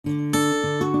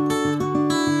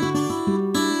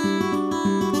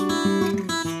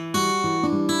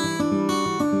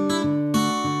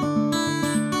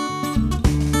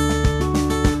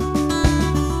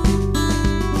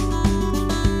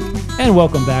And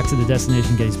welcome back to the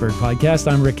Destination Gettysburg podcast.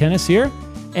 I'm Rick Kennis here,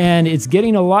 and it's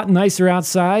getting a lot nicer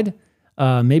outside.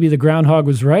 Maybe the groundhog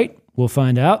was right. We'll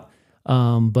find out.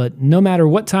 But no matter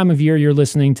what time of year you're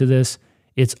listening to this,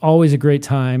 it's always a great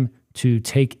time to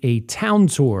take a town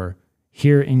tour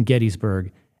here in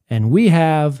Gettysburg. And we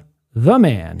have the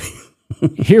man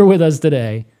here with us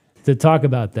today to talk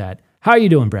about that. How are you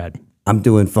doing, Brad? I'm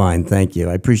doing fine, thank you.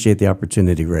 I appreciate the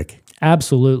opportunity, Rick.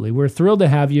 Absolutely. We're thrilled to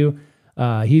have you.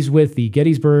 He's with the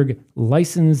Gettysburg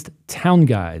Licensed Town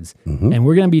Guides, and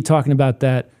we're going to be talking about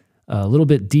that a little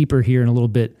bit deeper here in a little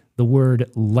bit, the word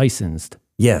licensed.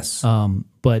 Yes.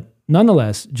 But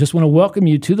nonetheless, just want to welcome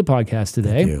you to the podcast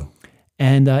today. Thank you.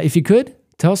 And if you could,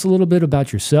 tell us a little bit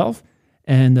about yourself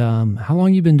and how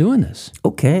long you've been doing this.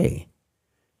 Okay.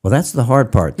 Well, that's the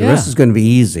hard part. The rest is going to be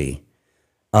easy.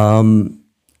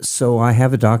 So I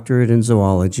have a doctorate in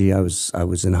zoology. I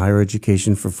was in higher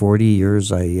education for 40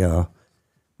 years. I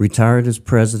retired as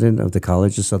president of the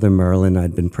College of Southern Maryland.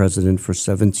 I'd been president for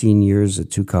 17 years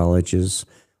at two colleges.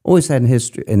 Always had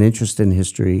an interest in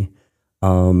history.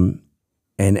 After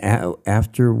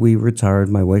we retired,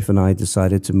 my wife and I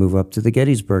decided to move up to the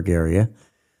Gettysburg area,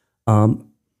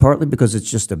 partly because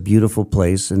it's just a beautiful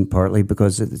place and partly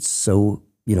because it's so,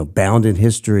 bound in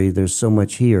history. There's so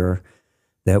much here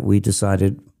that we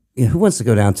decided, who wants to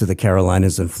go down to the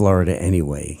Carolinas and Florida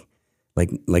anyway?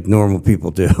 Like normal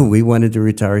people do. We wanted to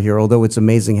retire here, although it's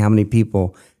amazing how many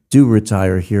people do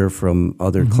retire here from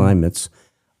other climates.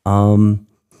 And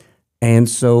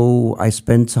so I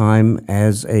spend time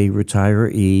as a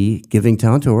retiree giving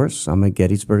town tours. I'm a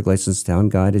Gettysburg Licensed Town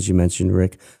Guide, as you mentioned,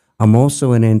 Rick. I'm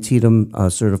also an Antietam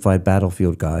Certified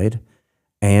Battlefield Guide,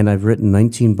 and I've written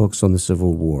 19 books on the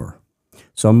Civil War.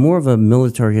 So I'm more of a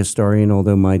military historian,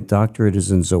 although my doctorate is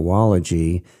in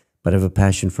zoology, but I have a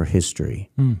passion for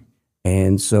history.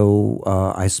 And so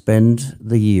I spend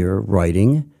the year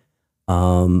writing,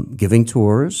 giving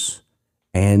tours,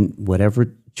 and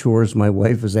whatever chores my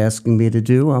wife is asking me to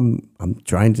do, I'm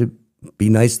trying to be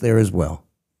nice there as well.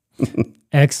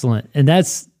 Excellent. And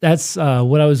that's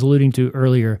what I was alluding to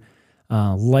earlier,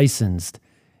 licensed.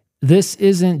 This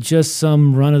isn't just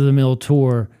some run-of-the-mill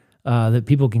tour that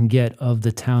people can get of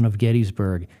the town of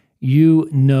Gettysburg. You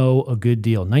know a good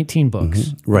deal. 19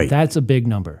 books. Right. That's a big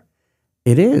number.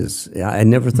 It is. I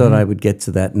never thought I would get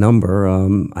to that number.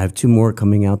 I have two more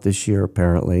coming out this year,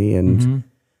 apparently, and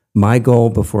my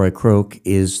goal before I croak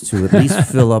is to at least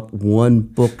fill up one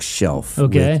bookshelf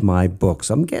with my books.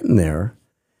 I'm getting there.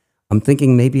 I'm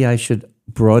thinking maybe I should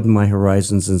broaden my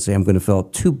horizons and say I'm going to fill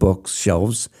up two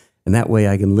bookshelves, and that way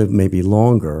I can live maybe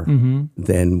longer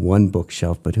than one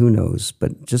bookshelf, but who knows?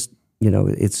 But just,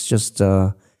 it's just,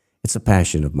 it's a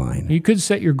passion of mine. You could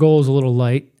set your goals a little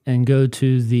light and go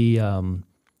to the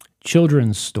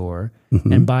children's store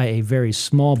and buy a very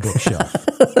small bookshelf.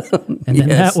 And then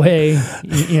that way,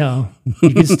 you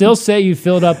can still say you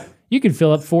filled up. You could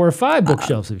fill up 4 or 5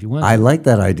 bookshelves if you want. I like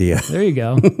that idea. There you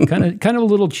go. kind of a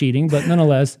little cheating, but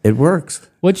nonetheless, it works.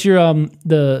 What's your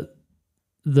the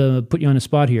put you on a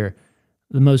spot here?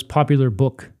 The most popular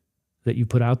book that you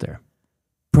put out there?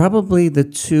 Probably the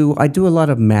two. I do a lot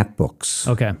of map books.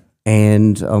 Okay.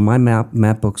 And my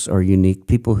map books are unique.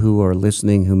 People who are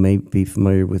listening who may be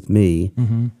familiar with me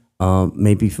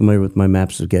may be familiar with my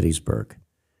maps of Gettysburg.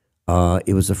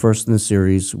 It was the first in the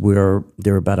series where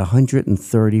there are about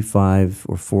 135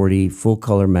 or 40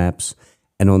 full-color maps,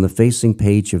 and on the facing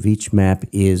page of each map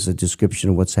is a description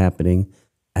of what's happening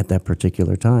at that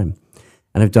particular time.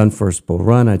 And I've done First Bull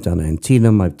Run, I've done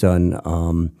Antietam, I've done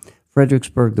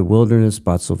Fredericksburg, the Wilderness,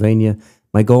 Spotsylvania.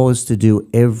 My goal is to do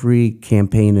every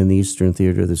campaign in the Eastern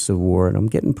Theater of the Civil War, and I'm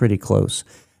getting pretty close.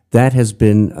 That has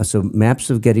been, so Maps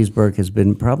of Gettysburg has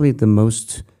been probably the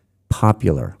most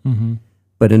popular.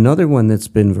 But another one that's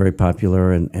been very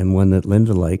popular and one that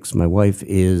Linda likes, my wife,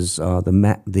 is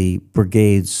the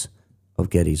Brigades of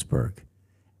Gettysburg.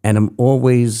 And I'm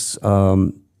always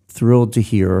thrilled to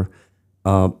hear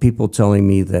people telling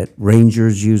me that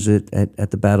Rangers use it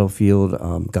at the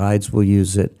battlefield, guides will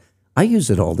use it. I use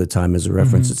it all the time as a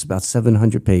reference. It's about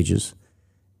 700 pages.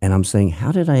 And I'm saying,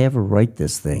 how did I ever write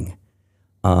this thing?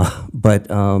 But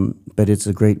it's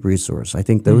a great resource. I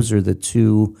think those are the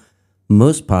two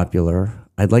most popular.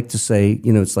 I'd like to say,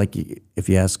 it's like if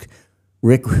you ask,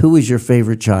 Rick, who is your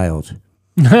favorite child?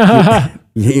 I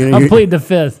plead the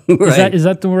fifth. Right. Is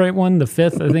that the right one? The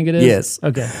fifth, I think it is? Yes.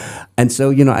 Okay. And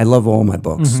so, I love all my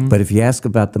books. But if you ask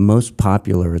about the most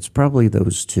popular, it's probably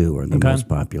those two are the most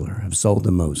popular. I've sold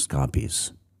the most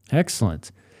copies.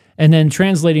 Excellent. And then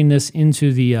translating this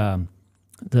into the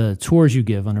the tours you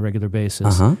give on a regular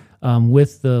basis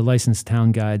with the licensed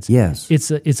town guides. Yes.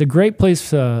 It's a great place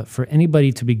for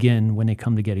anybody to begin when they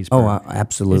come to Gettysburg. Oh,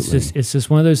 absolutely. It's just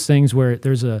one of those things where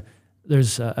there's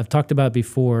I've talked about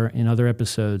before in other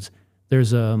episodes.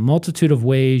 There's a multitude of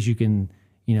ways you can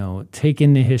take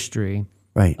in the history.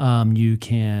 Right. You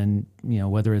can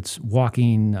whether it's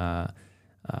walking,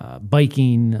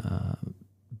 biking,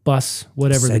 bus,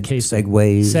 whatever the case.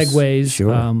 Segways.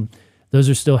 Sure. Those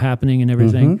are still happening and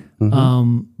everything.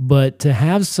 But to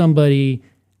have somebody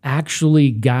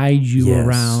actually guide you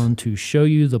around, to show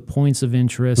you the points of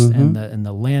interest and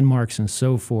the landmarks and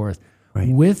so forth,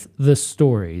 with the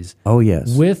stories. Oh,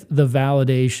 yes. With the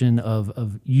validation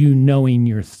of you knowing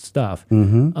your stuff.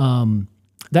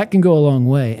 That can go a long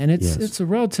way. And it's a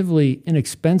relatively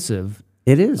inexpensive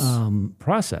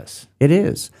process. It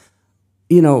is.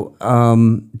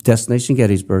 Destination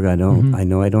Gettysburg, I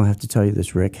know I don't have to tell you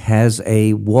this, Rick, has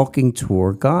a walking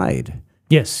tour guide.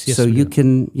 Yes. So you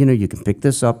can pick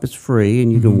this up, it's free,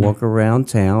 and you can walk around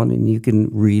town and you can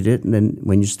read it, and then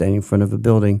when you're standing in front of a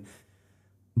building,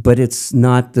 but it's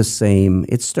not the same,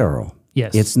 it's sterile.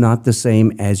 Yes. It's not the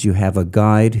same as you have a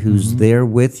guide who's there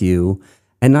with you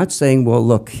and not saying, well,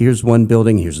 look, here's one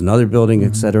building, here's another building,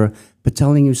 et cetera, but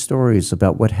telling you stories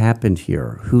about what happened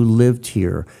here, who lived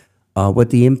here,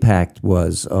 what the impact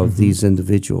was of these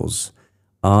individuals.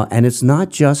 And it's not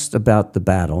just about the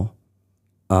battle.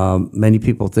 Many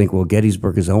people think, well,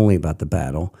 Gettysburg is only about the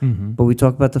battle. But we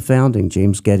talk about the founding,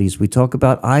 James Geddes. We talk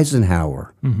about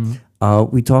Eisenhower.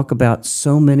 We talk about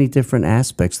so many different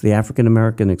aspects, the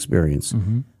African-American experience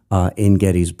in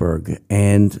Gettysburg.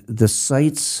 And the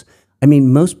sites,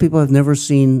 most people have never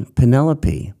seen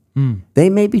Penelope. They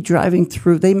may be driving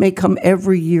through, they may come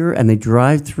every year and they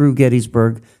drive through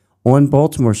Gettysburg on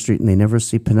Baltimore Street and they never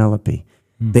see Penelope.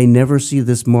 They never see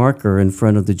this marker in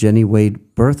front of the Jenny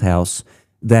Wade birth house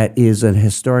that is a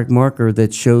historic marker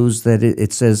that shows that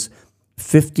it says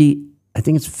 50, I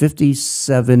think it's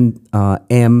 57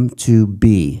 M to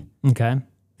B. Okay.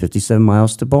 57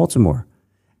 miles to Baltimore.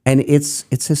 And it's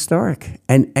historic.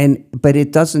 But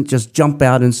it doesn't just jump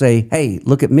out and say, hey,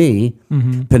 look at me.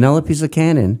 Penelope's a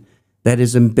cannon that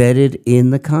is embedded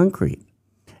in the concrete.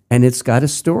 And it's got a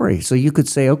story. So you could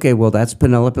say, okay, well, that's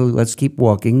Penelope. Let's keep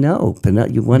walking. No,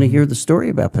 you want to hear the story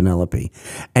about Penelope.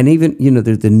 And even,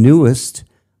 the newest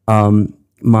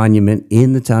monument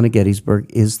in the town of Gettysburg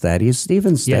is Thaddeus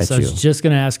Stevens' statue. Yes, I was just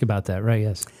going to ask about that. Right,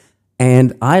 yes.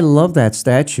 And I love that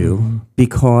statue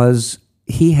because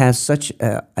he has such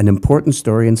an important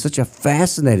story and such a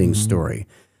fascinating story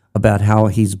about how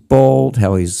he's bold,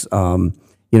 how he's,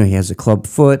 he has a club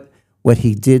foot, what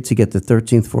he did to get the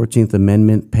 13th, 14th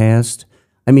Amendment passed.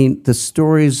 The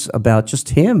stories about just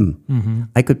him,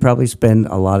 I could probably spend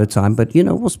a lot of time, but,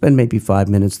 we'll spend maybe 5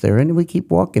 minutes there and we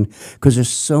keep walking because there's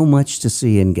so much to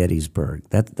see in Gettysburg.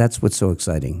 That's what's so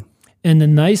exciting. And the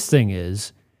nice thing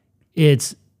is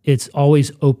it's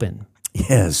always open.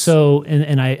 Yes. So,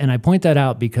 and I point that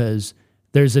out because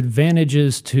there's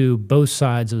advantages to both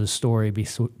sides of the story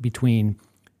between,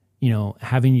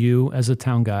 having you as a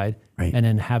town guide and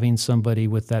then having somebody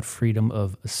with that freedom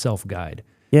of a self-guide.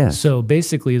 Yes. So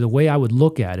basically the way I would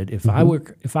look at it, if I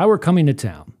were coming to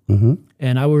town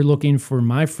and I were looking for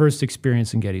my first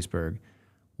experience in Gettysburg,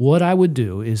 what I would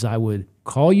do is I would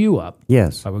call you up.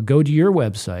 Yes. I would go to your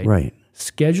website,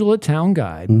 schedule a town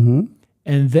guide,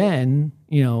 and then,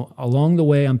 along the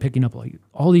way I'm picking up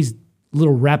all these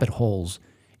little rabbit holes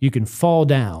you can fall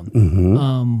down,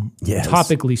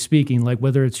 topically speaking, like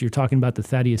whether it's you're talking about the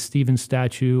Thaddeus Stevens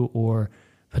statue or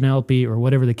Penelope or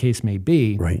whatever the case may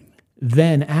be. Right.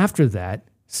 Then after that,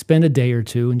 spend a day or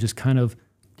two and just kind of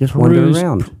wander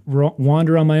around.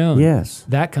 Wander on my own. Yes.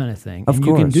 That kind of thing. Of and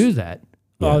course. You can do that,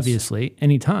 obviously,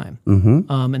 anytime.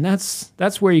 And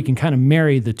that's where you can kind of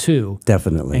marry the two.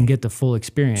 Definitely. And get the full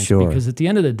experience. Sure. Because at the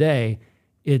end of the day,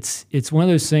 it's one of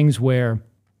those things where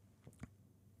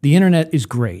the internet is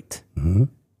great,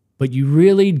 but you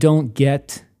really don't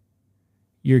get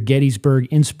your Gettysburg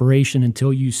inspiration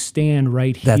until you stand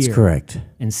right here. That's correct.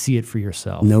 And see it for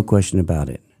yourself. No question about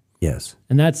it. Yes.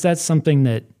 And that's something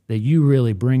that you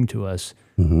really bring to us,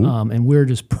 and we're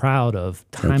just proud of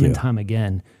time and time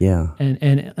again. Yeah.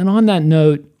 And on that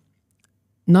note,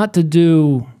 not to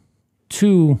do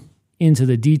too into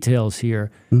the details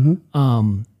here,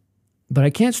 but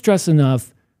I can't stress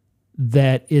enough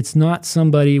that it's not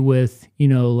somebody with,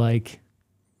 like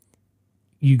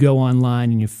you go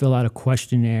online and you fill out a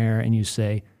questionnaire and you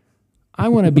say, I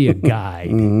want to be a guide,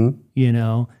 you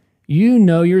know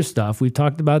your stuff. We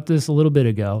talked about this a little bit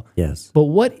ago. Yes. But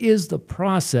what is the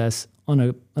process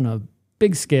on a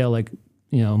big scale, like,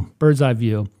 bird's eye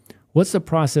view? What's the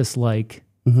process like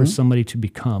for somebody to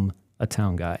become a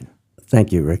town guide?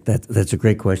 Thank you, Rick. That's a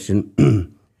great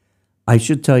question. I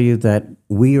should tell you that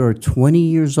we are 20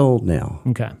 years old now.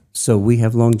 Okay. So we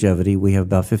have longevity. We have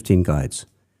about 15 guides.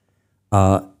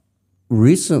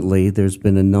 Recently, there's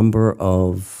been a number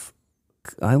of,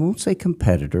 I won't say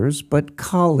competitors, but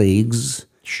colleagues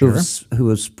who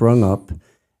have sprung up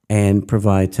and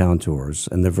provide town tours,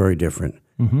 and they're very different.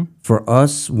 For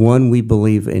us, one, we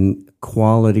believe in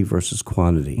quality versus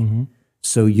quantity.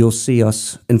 So you'll see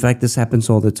us, in fact, this happens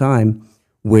all the time,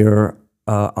 where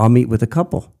I'll meet with a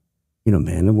couple,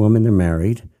 man and woman, they're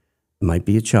married, might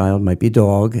be a child, might be a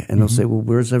dog, and they'll say, well,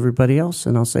 where's everybody else?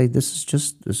 And I'll say, this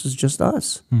is just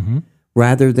us.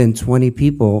 Rather than 20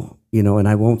 people, and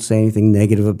I won't say anything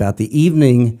negative about the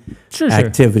evening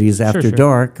activities after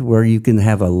dark, where you can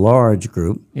have a large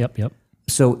group. Yep.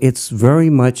 So it's very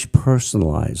much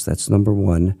personalized. That's number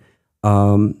one.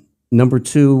 Number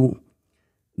two,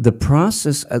 the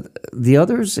process. The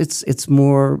others, it's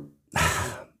more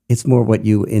what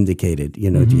you indicated. Do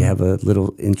you have a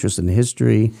little interest in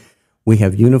history? We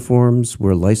have uniforms.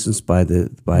 We're licensed by the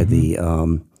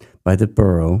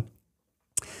borough.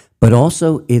 But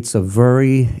also, it's a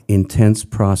very intense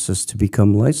process to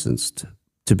become licensed,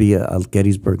 to be a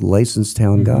Gettysburg licensed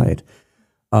town guide.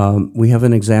 We have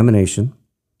an examination,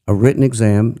 a written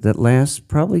exam that lasts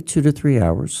probably 2 to 3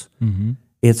 hours.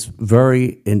 It's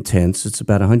very intense. It's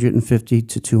about 150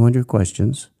 to 200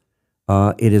 questions.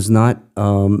 It is not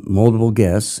multiple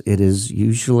guess. It is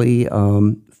usually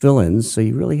fill-ins, so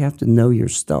you really have to know your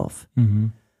stuff.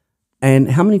 And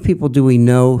how many people do we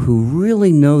know who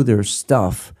really know their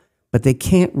stuff, but they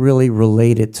can't really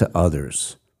relate it to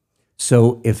others?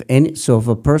 So if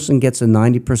a person gets a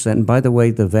 90%, and by the way,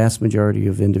 the vast majority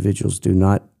of individuals do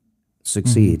not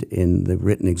succeed in the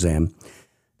written exam,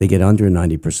 they get under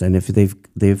 90%.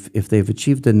 If they've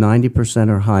achieved a 90%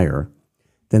 or higher,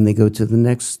 then they go to the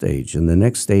next stage, and the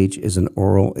next stage is an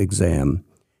oral exam.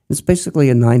 It's basically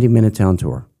a 90-minute town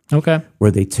tour. Okay.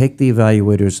 Where they take the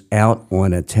evaluators out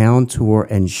on a town tour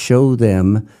and show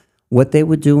them what they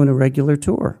would do in a regular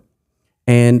tour.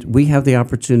 And we have the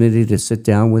opportunity to sit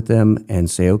down with them and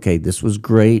say, okay, this was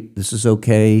great. This is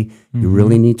okay. You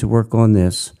really need to work on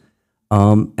this.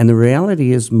 And the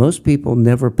reality is most people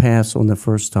never pass on the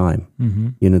first time.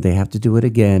 They have to do it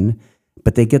again,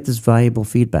 but they get this valuable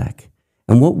feedback.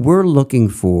 And what we're looking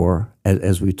for,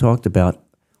 as we talked about,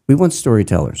 we want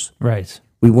storytellers. Right.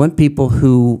 We want people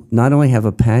who not only have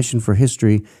a passion for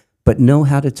history, but know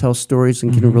how to tell stories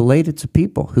and can relate it to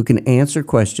people, who can answer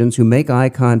questions, who make eye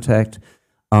contact,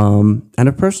 and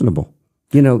are personable.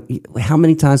 How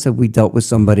many times have we dealt with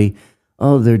somebody,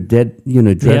 oh, they're dead,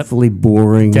 dreadfully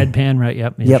boring. Deadpan, right?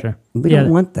 Yep. Sure. We don't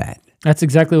want that. That's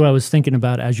exactly what I was thinking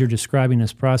about as you're describing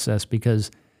this process,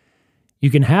 because you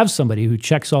can have somebody who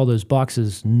checks all those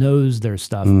boxes, knows their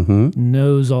stuff,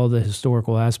 knows all the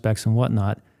historical aspects and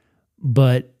whatnot,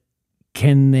 but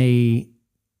can they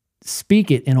speak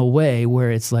it in a way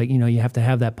where it's like, you have to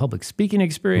have that public speaking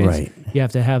experience. Right. You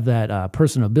have to have that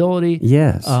personability.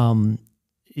 Yes.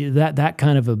 That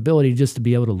kind of ability just to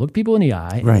be able to look people in the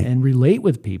eye and relate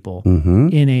with people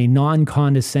in a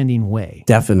non-condescending way.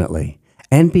 Definitely.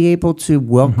 And be able to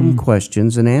welcome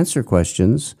questions and answer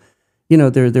questions.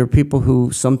 There are people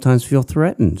who sometimes feel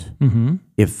threatened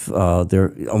if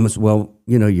they're almost,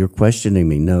 you're questioning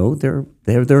me. No,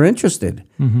 they're interested,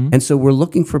 and so we're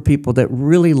looking for people that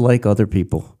really like other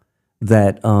people,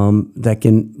 that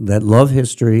love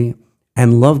history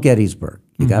and love Gettysburg.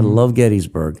 You got to love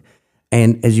Gettysburg,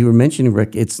 and as you were mentioning,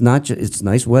 Rick, it's not just, it's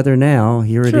nice weather now.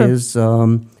 Here it is.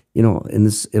 It'll be in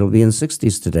the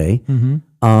 60s today.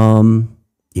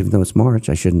 Even though it's March,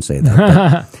 I shouldn't say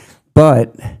that,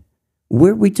 but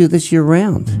we do this year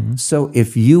round. So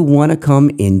if you want to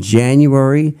come in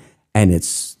January and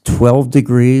it's 12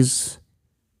 degrees,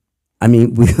 I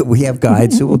mean, we have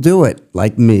guides who will do it,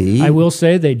 like me. I will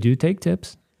say they do take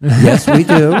tips. Yes, we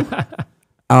do.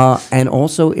 And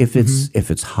also if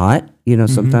it's hot,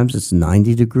 sometimes it's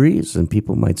 90 degrees and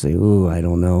people might say, "Oh, I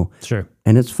don't know." Sure.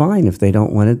 And it's fine if they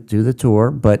don't want to do the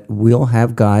tour, but we'll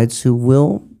have guides who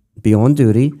will be on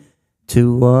duty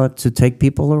to take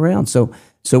people around.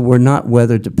 So we're not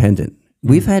weather dependent.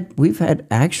 We've had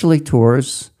actually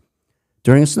tours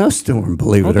during a snowstorm,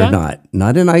 believe it or not.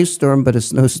 Not an ice storm, but a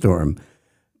snowstorm.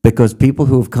 Because people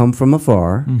who have come from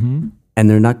afar and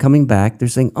they're not coming back, they're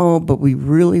saying, "Oh, but we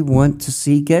really want to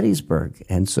see Gettysburg."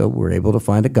 And so we're able to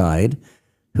find a guide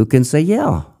who can say,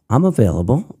 "Yeah, I'm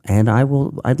available and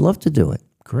I'd love to do it."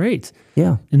 Great.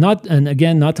 Yeah. And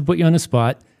again, not to put you on the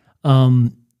spot,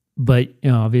 but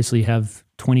obviously you have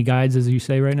 20 guides, as you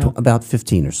say right now? About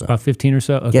 15 or so. About 15 or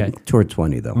so? Okay. Getting toward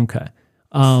 20, though. Okay.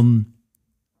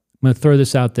 going to throw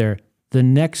this out there, the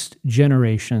next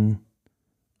generation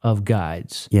of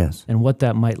guides. Yes. And what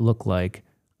that might look like.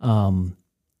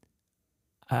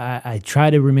 I try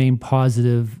to remain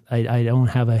positive. I don't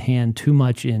have a hand too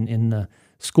much in the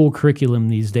school curriculum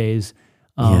these days,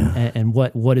 and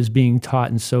what is being taught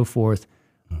and so forth.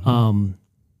 Trying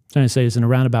to say this in a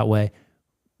roundabout way,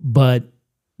 but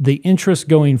the interest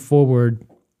going forward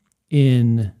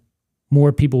in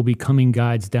more people becoming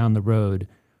guides down the road,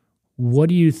 what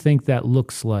do you think that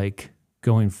looks like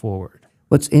going forward?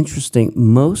 What's interesting,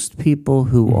 most people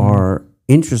who are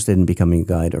interested in becoming a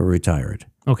guide are retired.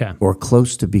 Okay. Or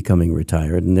close to becoming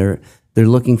retired, and they're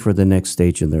looking for the next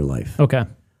stage in their life. Okay.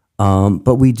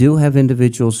 But we do have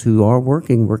individuals who are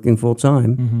working full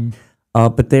time,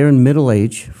 but they're in middle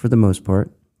age for the most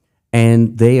part,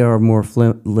 and they are more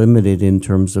limited in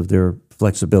terms of their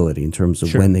flexibility, in terms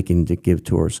of when they can give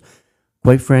tours.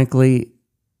 Quite frankly,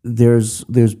 there's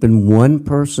been one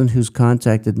person who's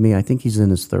contacted me. I think he's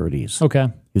in his 30s. Okay.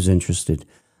 Who's interested.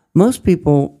 Most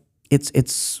people,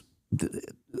 it's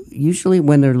usually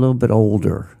when they're a little bit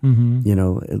older,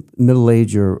 middle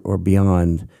age or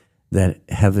beyond, that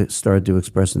have started to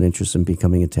express an interest in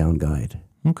becoming a town guide.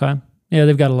 Okay. Yeah,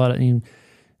 they've got a lot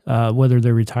of, whether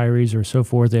they're retirees or so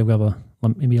forth, they've got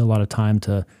maybe a lot of time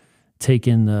to take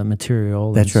in the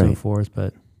material so forth.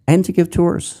 And to give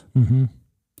tours.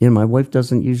 My wife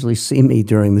doesn't usually see me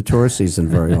during the tour season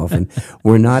very often.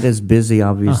 We're not as busy,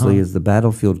 obviously, as the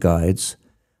battlefield guides.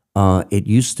 It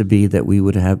used to be that we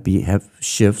would have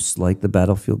shifts like the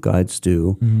battlefield guides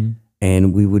do,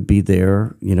 and we would be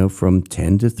there, from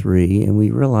 10 to 3, and we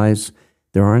realize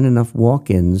there aren't enough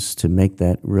walk-ins to make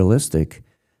that realistic.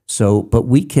 So, but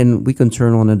we can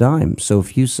turn on a dime. So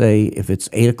if you say, if it's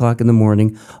 8 o'clock in the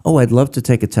morning, I'd love to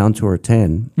take a town tour at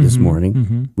 10 this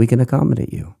morning, we can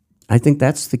accommodate you. I think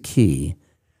that's the key,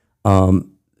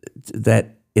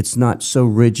 that it's not so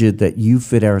rigid that you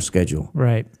fit our schedule.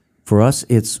 Right. For us,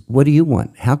 it's what do you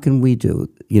want? How can we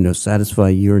satisfy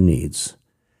your needs?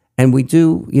 And we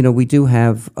do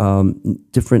have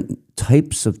different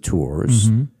types of tours.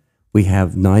 We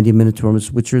have 90-minute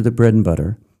tours, which are the bread and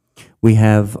butter. We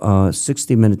have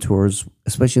 60-minute tours,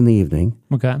 especially in the evening,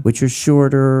 which are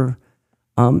shorter.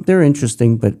 They're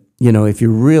interesting, but if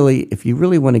you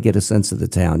really want to get a sense of the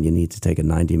town, you need to take a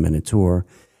 90-minute tour.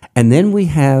 And then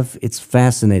it's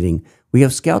fascinating. We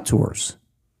have scout tours.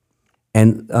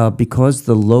 And because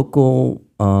the local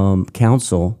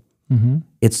council,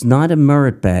 it's not a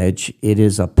merit badge, it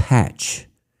is a patch.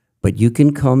 But you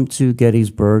can come to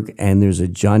Gettysburg, and there's a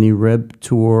Johnny Reb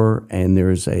tour, and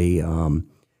there's a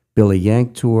Billy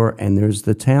Yank tour, and there's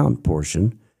the town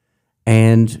portion.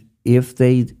 And if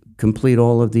they complete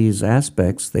all of these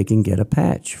aspects, they can get a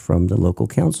patch from the local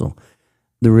council.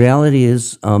 The reality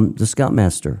is the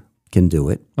Scoutmaster can do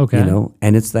it,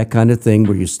 and it's that kind of thing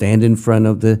where you stand in front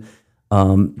of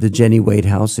the Jenny Wade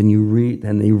House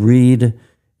and they read,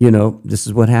 this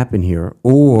is what happened here.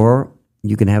 Or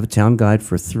you can have a town guide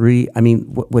for 3. I mean,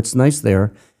 what's nice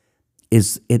there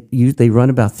is they run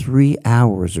about 3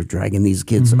 hours of dragging these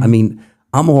kids. I mean,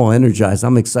 I'm all energized.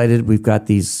 I'm excited. We've got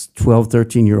these 12,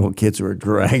 13-year-old kids who are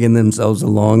dragging themselves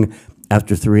along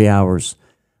after 3 hours.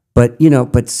 But,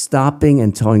 but stopping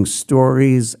and telling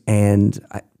stories and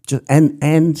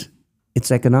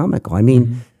it's economical. I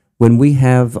mean, when we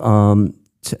have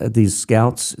these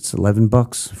scouts, it's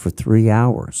 $11 for 3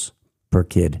 hours per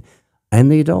kid.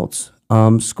 And the adults,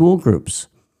 school groups,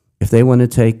 if they want to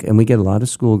take, and we get a lot of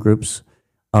school groups,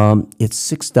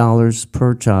 it's $6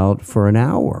 per child for an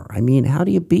hour. I mean, how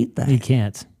do you beat that? You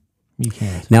can't.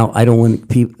 Now, I don't want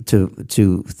people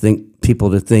to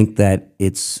think that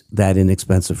it's that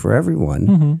inexpensive for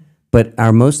everyone. But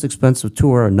our most expensive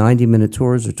tour, our 90-minute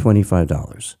tours, are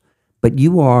 $25. But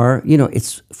you are,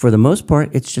 it's for the most part,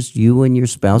 it's just you and your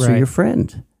spouse or your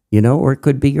friend, or it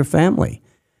could be your family.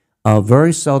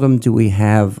 Very seldom do we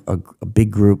have a big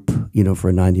group, for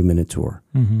a 90-minute tour.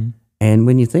 And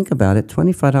when you think about it,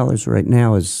 $25 right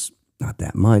now is not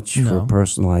that much for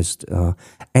personalized.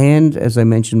 And as I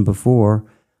mentioned before,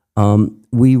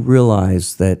 we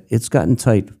realize that it's gotten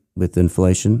tight with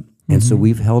inflation. And so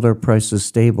we've held our prices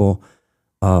stable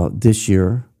this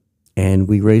year, and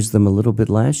we raised them a little bit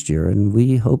last year. And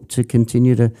we hope to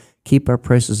continue to keep our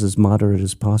prices as moderate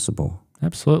as possible.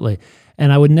 Absolutely.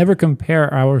 And I would never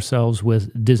compare ourselves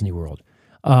with Disney World.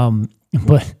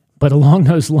 But along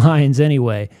those lines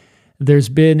anyway, there's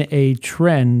been a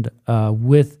trend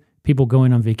with people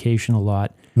going on vacation a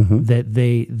lot that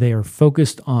they are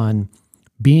focused on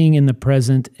being in the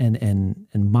present and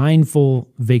mindful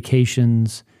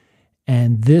vacations.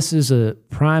 And this is a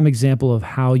prime example of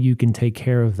how you can take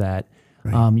care of that.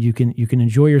 Right. You can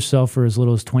enjoy yourself for as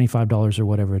little as $25 or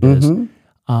whatever it is,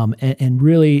 and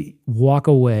really walk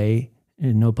away,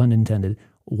 and no pun intended,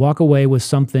 walk away with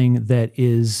something that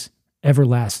is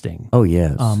everlasting. Oh,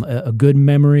 yes. A good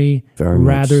memory Very much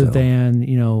rather so.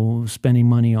 than spending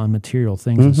money on material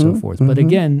things and so forth. But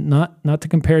again, not to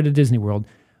compare to Disney World,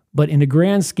 but in the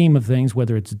grand scheme of things,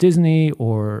 whether it's Disney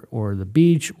or the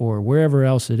beach or wherever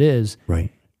else it is,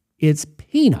 Right. it's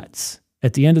peanuts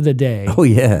at the end of the day. Oh,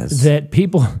 yes.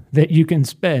 that you can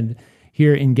spend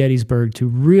here in Gettysburg to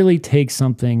really take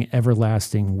something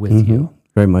everlasting with you.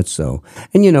 Very much so.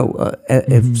 And,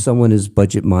 if someone is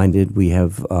budget-minded, we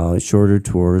have shorter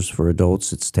tours for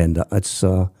adults. It's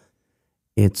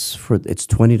it's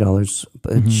 $20.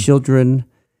 But children,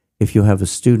 if you have a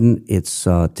student, it's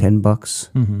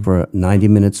 $10 for 90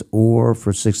 minutes or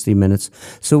for 60 minutes.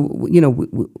 So,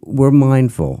 we're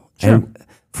mindful. Sure. And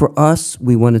for us,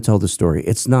 we want to tell the story.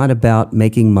 It's not about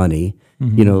making money.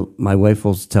 My wife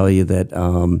will tell you that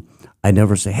I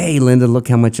never say, "Hey, Linda, look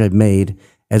how much I've made,"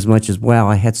 as much as, "Wow,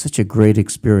 I had such a great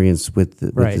experience with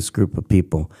this group of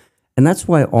people." And that's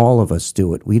why all of us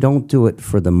do it. We don't do it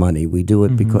for the money. We do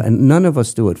it because, and none of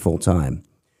us do it full time.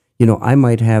 I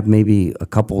might have maybe a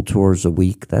couple tours a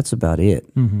week. That's about it.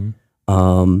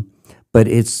 But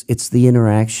it's the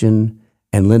interaction.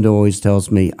 And Linda always tells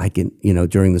me, I can,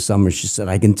 during the summer, she said,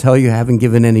 "I can tell you haven't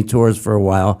given any tours for a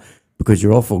while because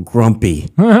you're awful grumpy."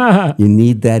 You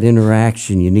need that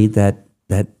interaction. You need that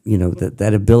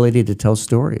ability to tell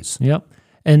stories. Yep.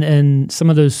 And some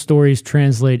of those stories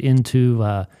translate into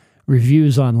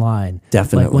reviews online.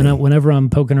 Definitely. Like whenever I'm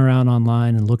poking around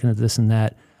online and looking at this and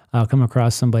that, I'll come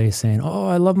across somebody saying, "Oh,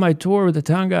 I love my tour with the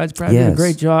town guides. Brad did a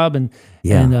great job," and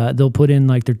they'll put in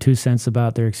like their 2 cents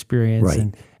about their experience,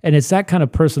 Right. and it's that kind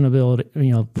of personal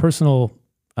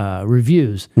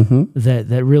reviews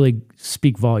that really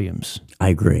speak volumes. I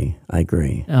agree.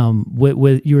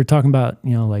 With you were talking about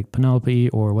like Penelope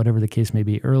or whatever the case may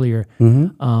be earlier,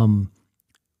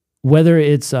 whether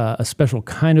it's a special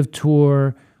kind of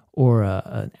tour or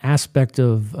an aspect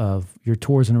of your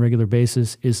tours on a regular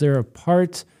basis, is there a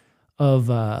part of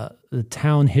the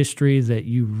town history that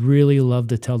you really love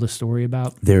to tell the story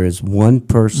about? There is one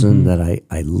person that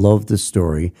I love the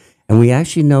story, and we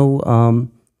actually know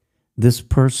this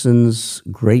person's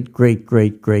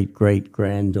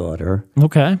great-great-great-great-great-granddaughter.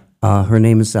 Okay. Her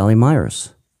name is Sally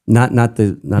Myers.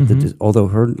 Although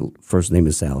her first name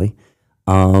is Sally.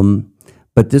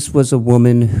 But this was a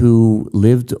woman who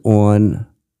lived on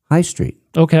High Street.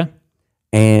 Okay.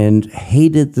 And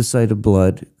hated the sight of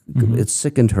blood. It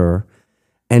sickened her,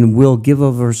 and will give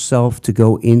of herself to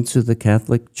go into the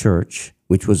Catholic Church,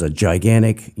 which was a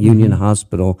gigantic Union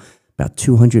hospital, about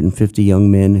 250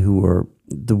 young men who were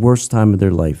the worst time of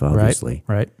their life, obviously.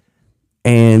 Right.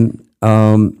 And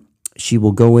she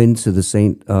will go into the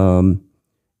St.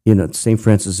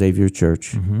 Francis Xavier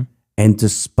Church, and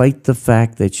despite the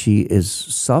fact that she is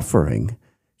suffering,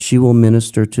 she will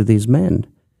minister to these men,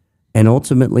 and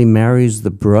ultimately marries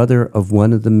the brother of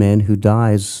one of the men who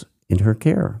dies in her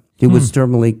care. He was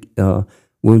terminally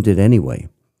wounded anyway.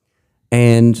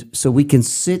 And so we can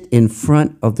sit in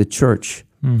front of the church,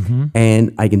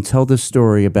 and I can tell the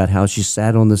story about how she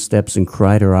sat on the steps and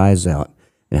cried her eyes out,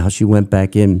 and how she went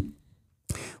back in.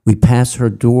 We pass her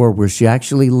door where she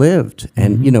actually lived,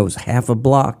 and, it was half a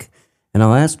block. And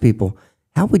I'll ask people,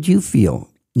 how would you feel?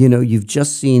 You've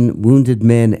just seen wounded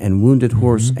men and wounded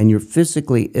horse, and you're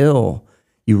physically ill.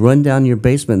 You run down your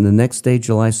basement, and the next day,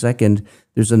 July 2nd,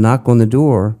 there's a knock on the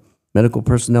door, medical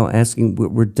personnel asking,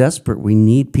 "We're desperate. We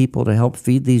need people to help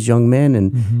feed these young men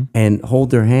and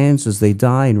hold their hands as they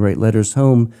die and write letters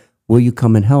home. Will you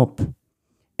come and help?"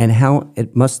 And how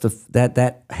it must have,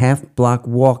 that half-block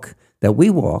walk that we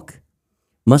walk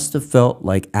must have felt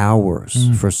like hours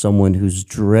for someone who's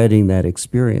dreading that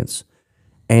experience.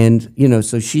 And,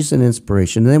 so she's an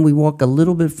inspiration. And then we walk a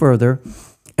little bit further,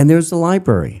 and there's the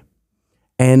library.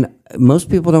 And most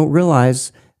people don't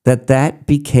realize that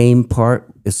became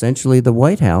essentially the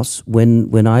White House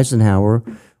when Eisenhower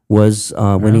was,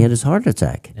 when he had his heart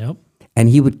attack. Yep. And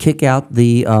he would kick out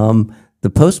the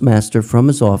postmaster from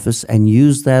his office and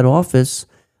use that office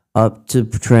to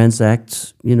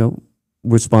transact,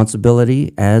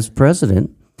 responsibility as president.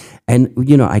 And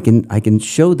I can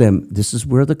show them, this is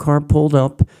where the car pulled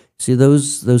up. See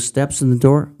those steps in the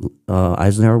door?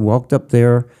 Eisenhower walked up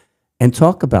there, and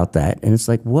talk about that. And it's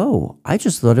like, whoa! I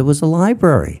just thought it was a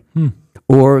library,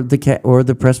 or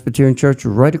the Presbyterian Church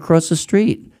right across the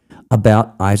street.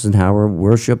 About Eisenhower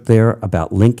worship there,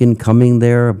 about Lincoln coming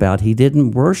there, about he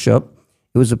didn't worship.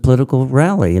 It was a political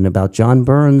rally, and about John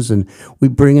Burns, and we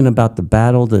bring in about the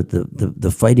battle,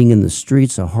 the fighting in the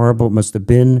streets, how horrible it must have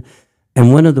been.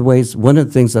 And one of the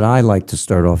things that I like to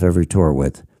start off every tour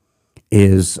with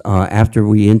is after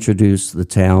we introduce the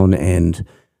town and,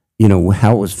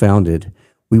 how it was founded,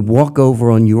 we walk over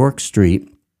on York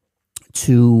Street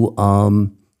to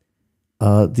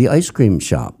the ice cream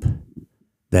shop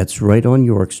that's right on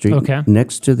York Street,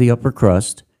 next to the upper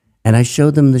crust. And I show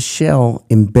them the shell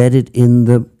embedded in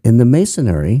the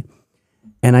masonry.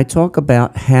 And I talk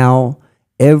about how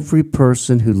every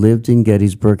person who lived in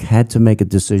Gettysburg had to make a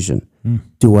decision.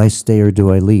 Do I stay or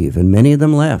do I leave? And many of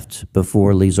them left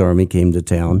before Lee's army came to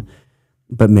town,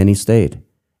 but many stayed.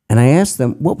 And I asked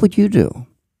them, what would you do?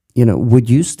 Would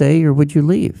you stay or would you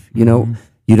leave? You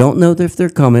don't know if they're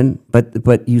coming,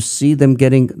 but you see them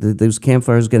those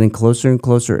campfires getting closer and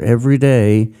closer every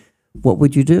day. What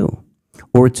would you do?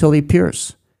 Or Tilly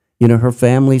Pierce, her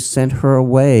family sent her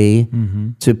away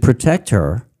to protect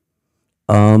her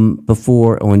on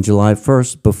July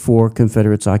 1st, before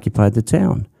Confederates occupied the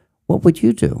town. What would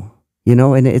you do?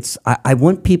 And I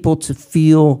want people to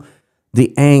feel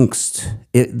the angst.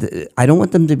 I don't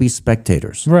want them to be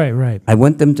spectators. Right. I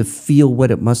want them to feel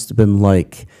what it must have been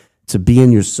like to be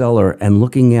in your cellar and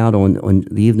looking out on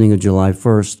the evening of July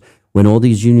 1st when all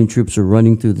these Union troops are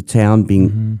running through the town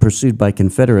being pursued by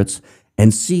Confederates,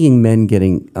 and seeing men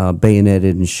getting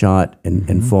bayoneted and shot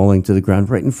and falling to the ground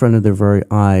right in front of their very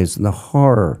eyes, and the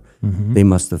horror they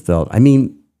must have felt. I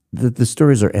mean, the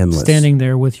stories are endless. Standing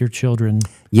there with your children.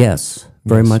 Yes,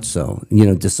 very much so.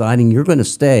 Deciding you're going to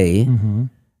stay,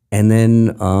 and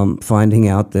then finding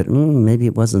out that maybe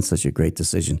it wasn't such a great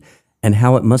decision. And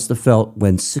how it must have felt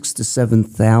when 6,000 to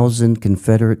 7,000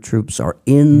 Confederate troops are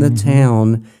in the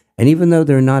town, and even though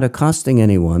they're not accosting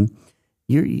anyone,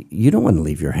 you don't want to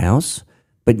leave your house,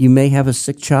 but you may have a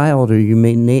sick child, or you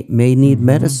may need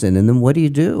medicine, and then what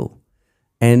do?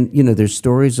 And there's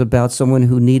stories about someone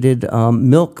who needed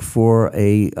milk for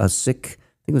a sick,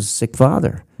 I think it was a sick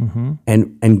father,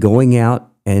 and going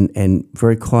out and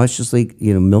very cautiously,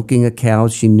 milking a cow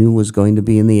she knew was going to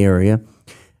be in the area.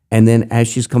 And then as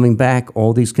she's coming back,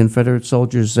 all these Confederate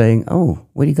soldiers saying, "Oh,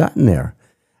 what do you got in there?"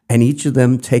 And each of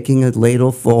them taking a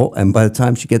ladle full. And by the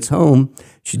time she gets home,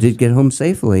 she did get home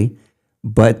safely,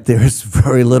 but there's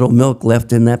very little milk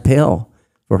left in that pail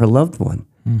for her loved one.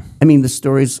 I mean, the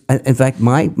stories, in fact,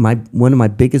 one of my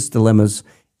biggest dilemmas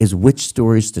is which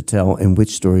stories to tell and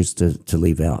which stories to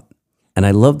leave out. And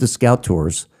I love the scout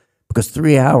tours, because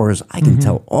 3 hours, I can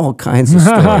tell all kinds of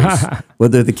stories.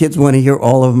 Whether the kids want to hear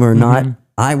all of them or not,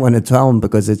 I want to tell them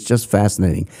because it's just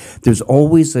fascinating. There's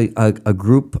always a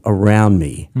group around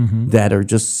me that are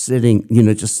just sitting,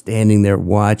 just standing there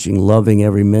watching, loving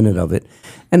every minute of it.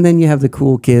 And then you have the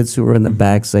cool kids who are in the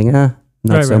back saying,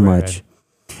 not so much. Right.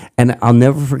 And I'll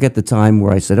never forget the time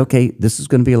where I said, okay, this is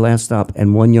going to be a last stop.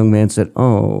 And one young man said,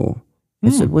 I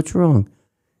said, what's wrong?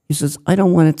 He says, I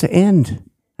don't want it to end.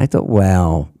 I thought,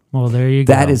 wow. Well, there you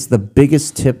go. That is the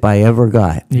biggest tip I ever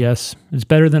got. Yes. It's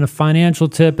better than a financial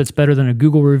tip. It's better than a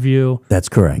Google review. That's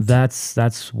correct.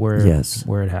 That's where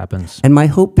it happens. And my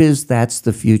hope is that's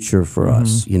the future for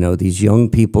us. These young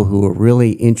people who are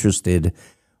really interested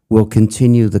will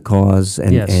continue the cause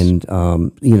and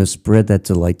spread that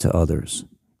delight to others.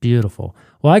 Beautiful.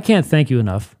 Well, I can't thank you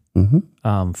enough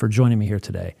for joining me here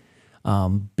today.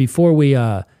 Before we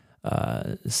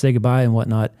say goodbye and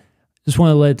whatnot, just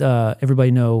want to let everybody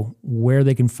know where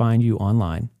they can find you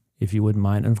online, if you wouldn't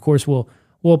mind. And of course, we'll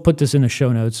put this in the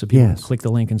show notes so people can click the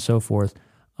link and so forth.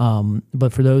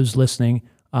 But for those listening,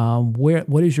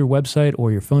 what is your website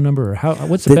or your phone number, or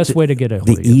what's the best way to get a hold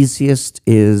of you? The easiest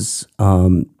is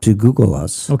to Google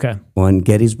us. Okay. On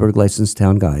Gettysburg Licensed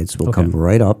Town Guides. We'll come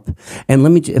right up. And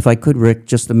let me, if I could, Rick,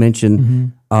 just to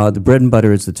mention, the bread and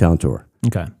butter is the town tour.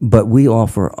 Okay. But we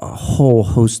offer a whole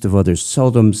host of others,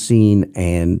 seldom seen,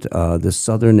 and the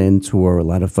Southern End tour, a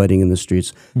lot of fighting in the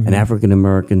streets, an African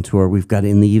American tour. We've got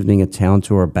in the evening a town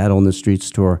tour, a battle in the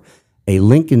streets tour, a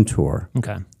Lincoln tour.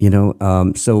 Okay.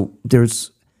 So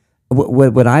there's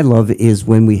what I love is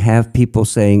when we have people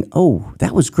saying, "Oh,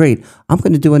 that was great. I'm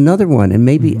going to do another one," and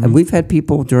maybe and we've had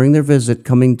people during their visit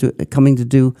coming to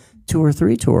do 2 or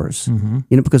 3 tours,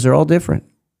 because they're all different,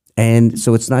 and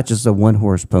so it's not just a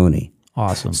one-horse pony.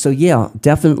 Awesome. So yeah,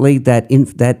 definitely that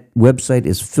website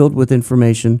is filled with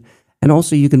information, and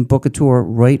also you can book a tour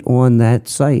right on that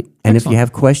site. And if you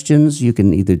have questions, you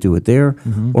can either do it there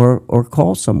or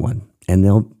call someone,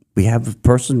 and we have a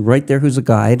person right there who's a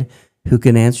guide who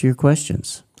can answer your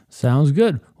questions. Sounds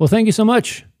good. Well, thank you so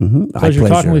much. Pleasure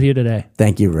talking with you today.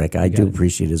 Thank you, Rick. I do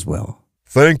appreciate it as well.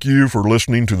 Thank you for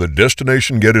listening to the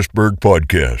Destination Gettysburg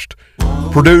podcast,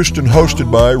 produced and hosted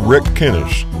by Rick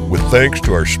Kennis, with thanks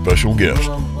to our special guest.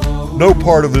 No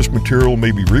part of this material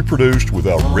may be reproduced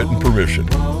without written permission.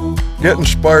 Get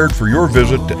inspired for your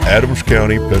visit to Adams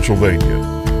County, Pennsylvania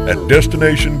at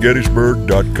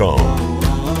DestinationGettysburg.com.